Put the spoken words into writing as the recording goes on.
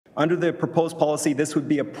Under the proposed policy, this would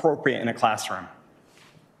be appropriate in a classroom.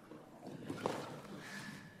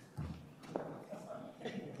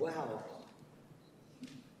 Wow.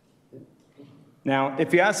 Now,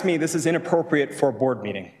 if you ask me, this is inappropriate for a board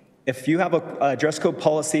meeting. If you have a dress code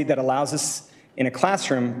policy that allows us in a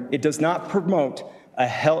classroom, it does not promote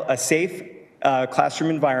a safe classroom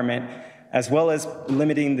environment, as well as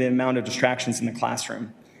limiting the amount of distractions in the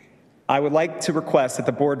classroom. I would like to request that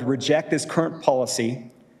the board reject this current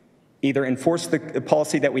policy, either enforce the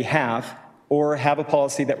policy that we have, or have a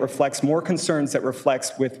policy that reflects more concerns, that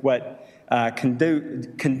reflects with what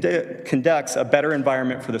conducts a better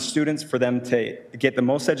environment for the students, for them to get the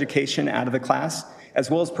most education out of the class, as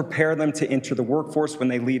well as prepare them to enter the workforce when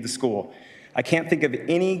they leave the school. I can't think of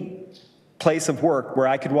any place of work where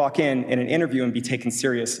I could walk in an interview and be taken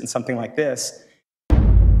serious in something like this,